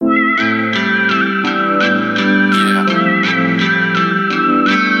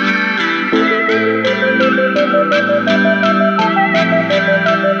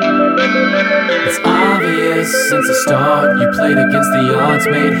obvious since the start. You played against the odds,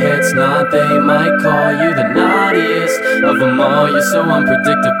 made heads nod. They might call you the naughtiest of them all. You're so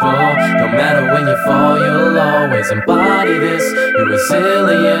unpredictable. No matter when you fall, you'll always embody this. Your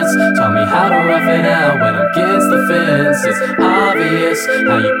resilience taught me how to rough it out when I'm against the fence. It's obvious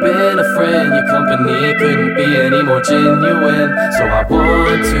how you've been a friend. Your company couldn't be any more genuine. So I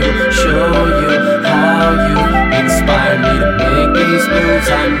want to show you how you inspire me to make these moves.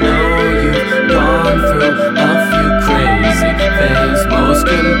 I know you've gone through a few crazy things most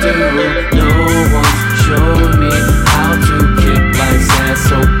can do. No one's shown me how to kick life's ass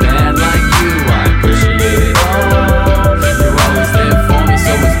so bad like you. I appreciate it all. You're always there for me,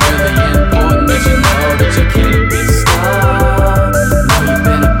 so it's really important that you know that you can't be stopped. Know you've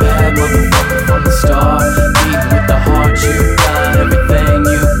been a bad motherfucker from the start. Beating with the heart you got, everything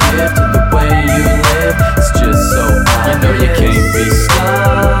you give to the way you live. It's just so obvious. You know you can't be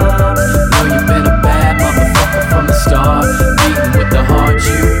stopped. Know you've been a bad motherfucker from the start. Beating with the heart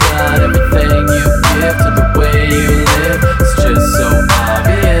you got, everything you give to the way you live. It's just so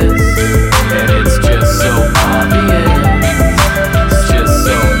obvious, and it's just so obvious. It's just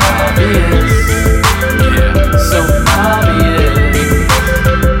so obvious, yeah, so obvious.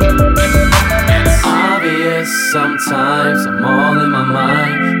 It's obvious sometimes I'm all in my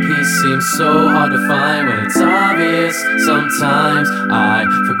mind. Peace seems so hard to find when it's obvious. Sometimes I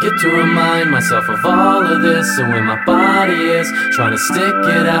forget to remind myself of all of this. And when my body is trying to stick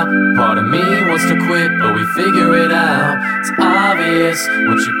it out, part of me wants to quit, but we figure it out. It's obvious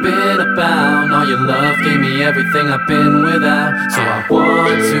what you've been about. All your love gave me everything I've been without. So I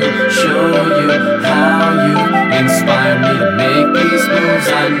want to show you how you inspire me to make these moves.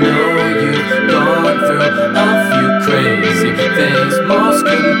 I know